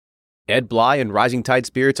Ed Bly and Rising Tide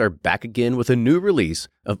Spirits are back again with a new release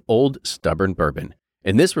of Old Stubborn Bourbon.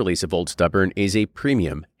 And this release of Old Stubborn is a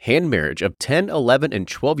premium hand marriage of 10, 11, and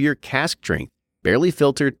 12-year cask strength, barely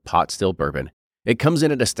filtered pot still bourbon. It comes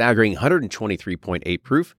in at a staggering 123.8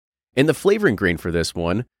 proof, and the flavoring grain for this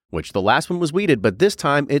one, which the last one was wheated, but this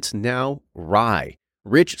time it's now rye.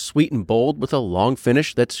 Rich, sweet, and bold with a long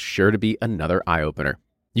finish that's sure to be another eye-opener.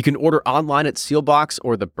 You can order online at Sealbox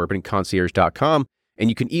or thebourbonconcierge.com, and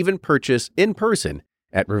you can even purchase in person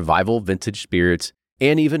at Revival Vintage Spirits,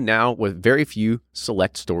 and even now with very few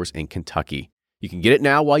select stores in Kentucky. You can get it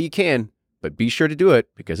now while you can, but be sure to do it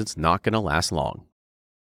because it's not going to last long.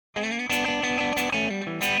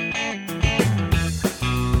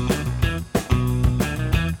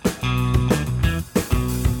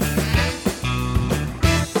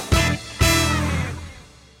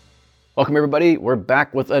 Welcome, everybody. We're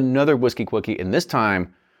back with another Whiskey Quickie, and this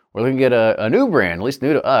time we're looking at a new brand, at least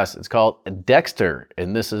new to us. It's called Dexter,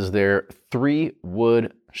 and this is their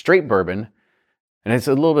 3-wood straight bourbon. And it's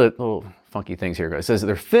a little funky things here. It says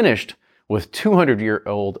they're finished with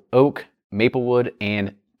 200-year-old oak, maplewood,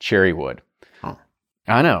 and cherrywood. Oh.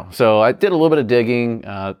 I know. So I did a little bit of digging.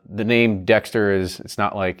 The name Dexter it's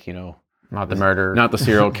not like, Not the murderer. Not the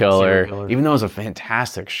serial killer. Even though it was a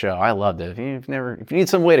fantastic show. I loved it. If you need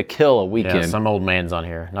some way to kill a weekend. Yeah, some old man's on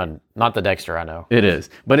here. Not the Dexter I know. It is.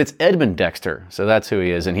 But it's Edmund Dexter. So that's who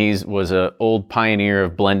he is. And he was an old pioneer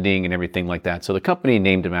of blending and everything like that. So the company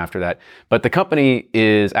named him after that. But the company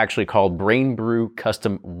is actually called Brain Brew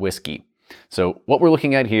Custom Whiskey. So what we're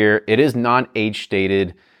looking at here, it is non-age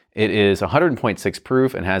stated. It is 100.6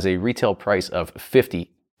 proof and has a retail price of $50.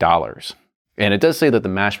 And it does say that the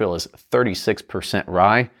mash bill is 36%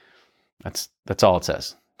 rye. That's all it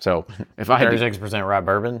says. So if I had 36% rye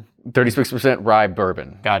bourbon? 36% rye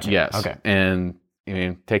bourbon. Gotcha. Yes. Okay. And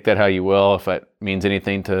take that how you will. If that means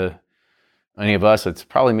anything to any of us, it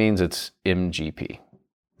probably means it's MGP.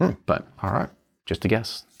 But all right, just a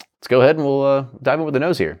guess. Let's go ahead and we'll dive in with the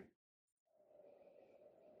nose here.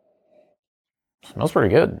 Smells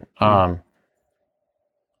pretty good. Got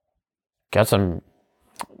some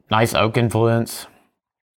nice oak influence.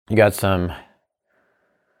 You got there's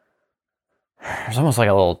almost like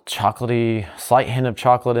a little chocolatey, slight hint of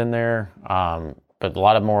chocolate in there. But a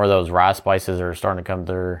lot of more of those rye spices are starting to come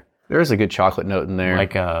through. There is a good chocolate note in there.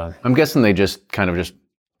 I'm guessing they just kind of just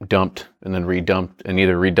dumped and then redumped and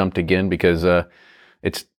either redumped again because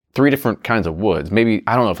it's 3 different kinds of woods. Maybe,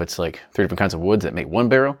 I don't know if it's like 3 different kinds of woods that make one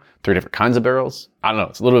barrel, 3 different kinds of barrels. I don't know.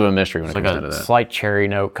 It's a little bit of a mystery when it comes down to that. Like a slight cherry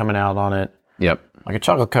note coming out on it. Yep. Like a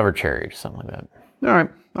chocolate-covered cherry, something like that. All right.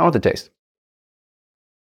 I want the taste.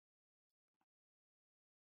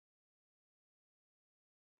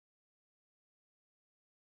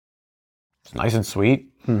 It's nice and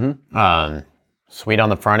sweet. Mm-hmm. Sweet on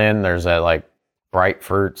the front end. There's that like bright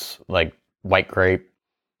fruits, like white grape.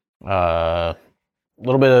 A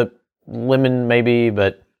little bit of lemon maybe,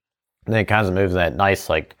 but then it kind of moves that nice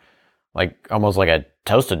like almost like a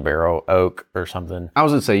toasted barrel oak or something. I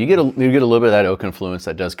was gonna say you get a little bit of that oak influence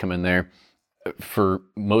that does come in there. For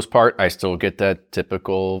most part, I still get that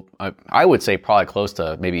typical. I would say probably close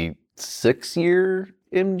to maybe 6-year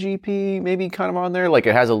MGP, maybe kind of on there. Like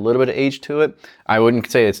it has a little bit of age to it. I wouldn't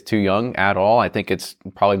say it's too young at all. I think it's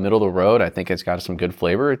probably middle of the road. I think it's got some good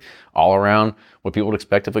flavor all around. What people would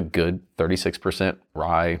expect of a good 36%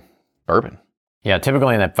 rye bourbon. Yeah,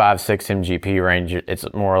 typically in that 5-6 MGP range, it's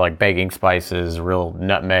more like baking spices, real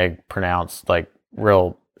nutmeg pronounced, like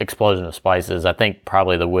real explosion of spices. I think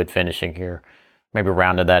probably the wood finishing here maybe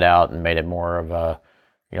rounded that out and made it more of a,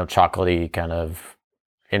 chocolatey kind of,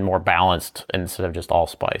 and more balanced instead of just all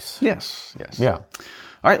spice. Yes. Yeah. All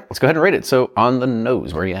right, let's go ahead and rate it. So on the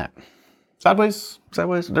nose, where are you at? Sideways.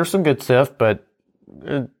 There's some good stuff, but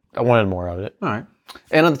I wanted more of it. All right.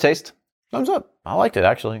 And on the taste? Thumbs up. I liked it,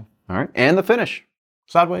 actually. All right. And the finish?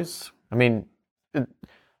 Sideways. I mean, the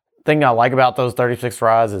thing I like about those 36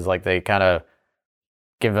 ryes is like they kind of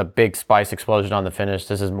give a big spice explosion on the finish.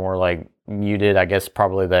 This is more like muted. I guess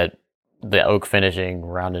probably that the oak finishing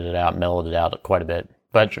rounded it out, mellowed it out quite a bit.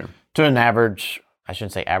 But sure. To an average, I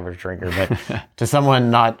shouldn't say average drinker, but to someone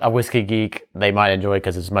not a whiskey geek, they might enjoy it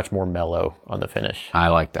because it's much more mellow on the finish. I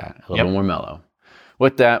like that. A little more mellow.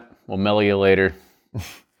 With that, we'll mellow you later.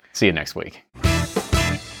 See you next week.